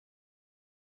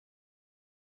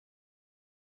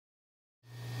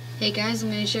Hey guys, I'm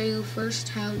going to show you first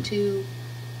how to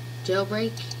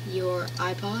jailbreak your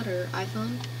iPod or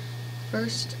iPhone.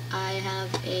 First, I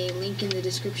have a link in the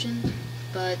description,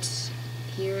 but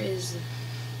here is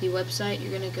the website. You're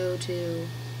going to go to,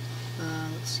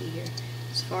 let's see here,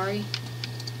 Safari.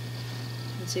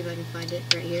 Let's see if I can find it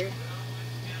right here.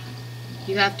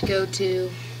 You have to go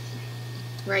to,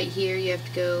 right here, you have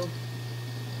to go,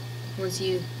 once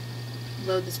you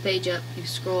load this page up, you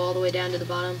scroll all the way down to the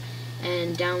bottom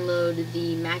and download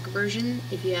the Mac version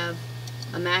if you have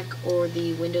a Mac, or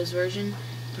the Windows version.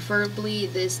 Preferably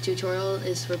this tutorial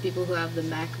is for people who have the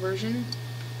Mac version,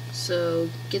 so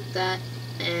get that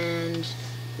and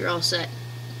you're all set.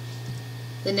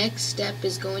 The next step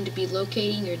is going to be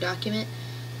locating your document.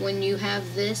 When you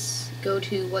have this, go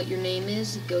to what your name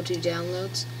is, go to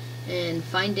downloads and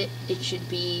find it. It should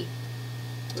be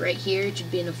right here, it should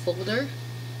be in a folder,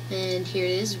 and here it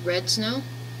is, Red Snow.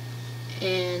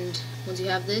 And once you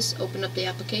have this, open up the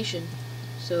application.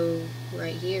 So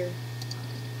right here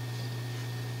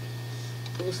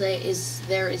it will say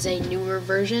there is a newer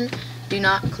version. Do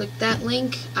not click that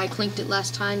link. I clicked it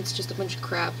last time. It's just a bunch of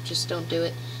crap. Just don't do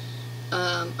it.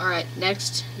 Alright,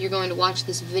 next you're going to watch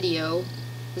this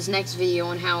next video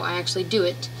on how I actually do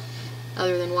it.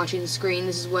 Other than watching the screen,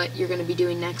 this is what you're going to be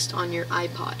doing next on your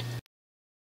iPod.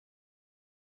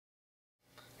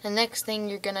 The next thing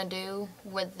you're going to do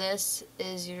with this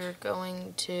is you're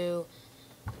going to,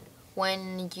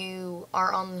 when you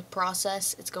are on the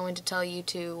process, it's going to tell you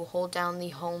to hold down the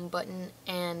home button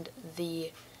and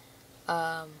the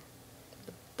off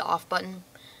button,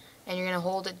 and you're going to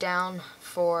hold it down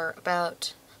for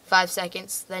about 5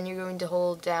 seconds. Then you're going to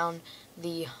hold down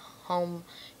the home,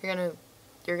 you're going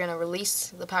to release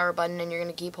the power button, and you're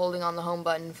going to keep holding on the home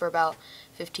button for about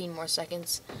 15 more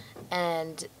seconds,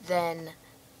 and then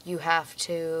you have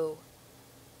to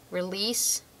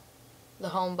release the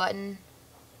home button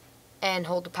and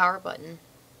hold the power button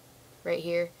right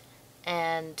here,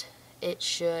 and it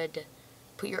should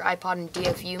put your iPod in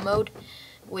DFU mode,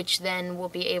 which then will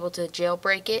be able to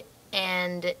jailbreak it,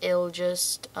 and it'll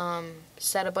just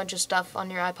set a bunch of stuff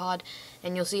on your iPod,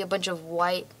 and you'll see a bunch of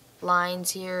white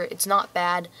lines here. It's not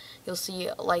bad. You'll see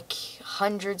like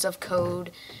hundreds of code.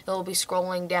 It'll be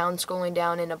scrolling down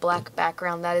in a black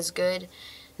background. That is good.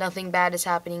 Nothing bad is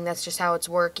happening. That's just how it's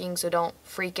working, so don't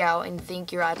freak out and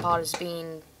think your iPod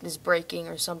is breaking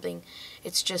or something.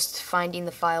 It's just finding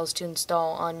the files to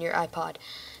install on your iPod.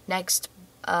 Next,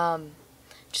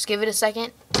 just give it a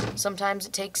second. Sometimes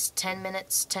it takes 10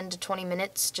 to 20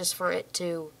 minutes just for it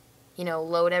to,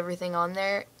 load everything on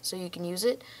there so you can use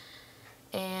it.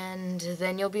 And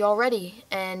then you'll be all ready,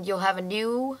 and you'll have a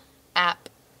new app.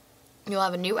 You'll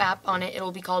have a new app on it.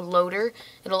 It'll be called Loader.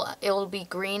 It'll be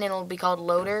green, and it'll be called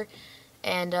Loader.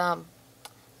 And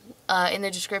in the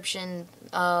description,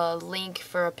 link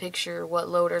for a picture what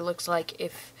Loader looks like.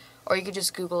 Or you could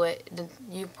just Google it.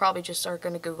 You probably just are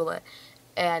going to Google it.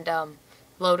 And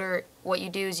Loader, what you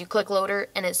do is you click Loader,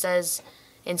 and it says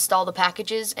install the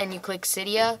packages, and you click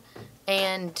Cydia,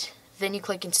 and then you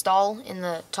click install in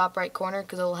the top right corner,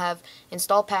 because it will have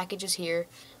install packages here,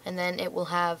 and then it will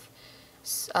have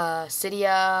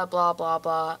Cydia, blah blah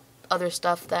blah, other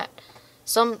stuff that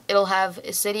it'll have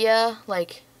Cydia,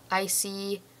 like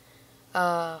IC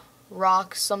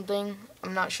rock something,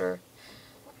 I'm not sure.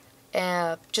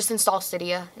 Just install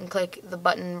Cydia and click the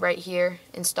button right here,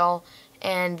 install,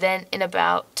 and then in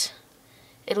about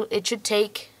it should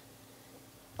take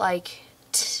like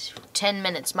 10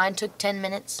 minutes. Mine took 10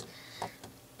 minutes,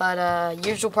 but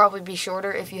yours will probably be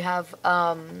shorter if you have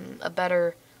a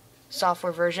better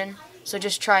software version. So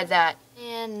just try that.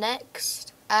 And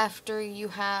next, after you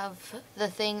have the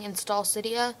thing install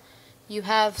Cydia, you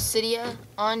have Cydia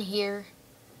on here,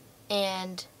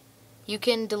 and you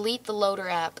can delete the Loader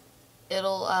app.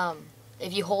 It'll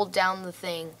if you hold down the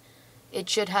thing, it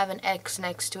should have an X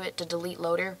next to it to delete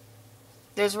Loader.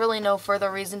 There's really no further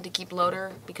reason to keep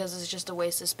Loader because it's just a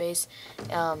waste of space.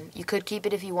 You could keep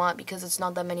it if you want because it's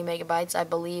not that many megabytes. I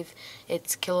believe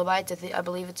it's kilobytes. I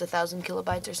believe it's 1,000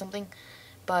 kilobytes or something.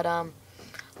 But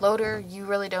Loader, you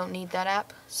really don't need that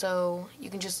app, so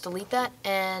you can just delete that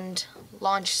and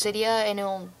launch Cydia, and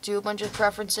it'll do a bunch of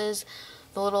preferences.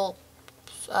 The little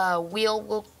wheel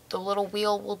will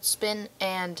spin,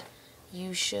 and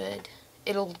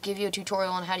it'll give you a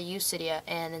tutorial on how to use Cydia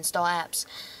and install apps.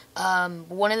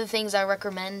 One of the things I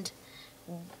recommend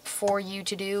for you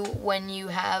to do when you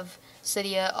have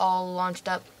Cydia all launched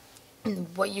up,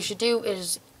 what you should do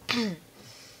is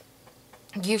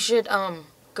you should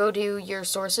go to your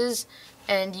sources,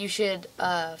 and you should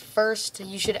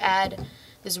add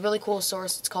this really cool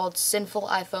source. It's called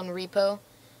sinfuliPhoneRepo.com.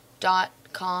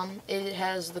 It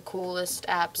has the coolest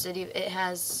apps. It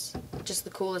has just the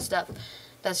coolest stuff.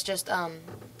 That's just a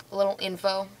little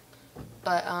info.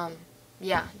 But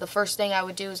yeah, the first thing I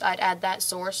would do is I'd add that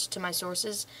source to my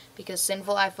sources, because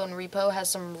Sinful iPhone Repo has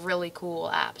some really cool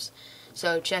apps.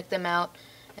 So check them out,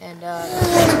 and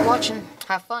thanks for watching.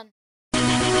 Have fun.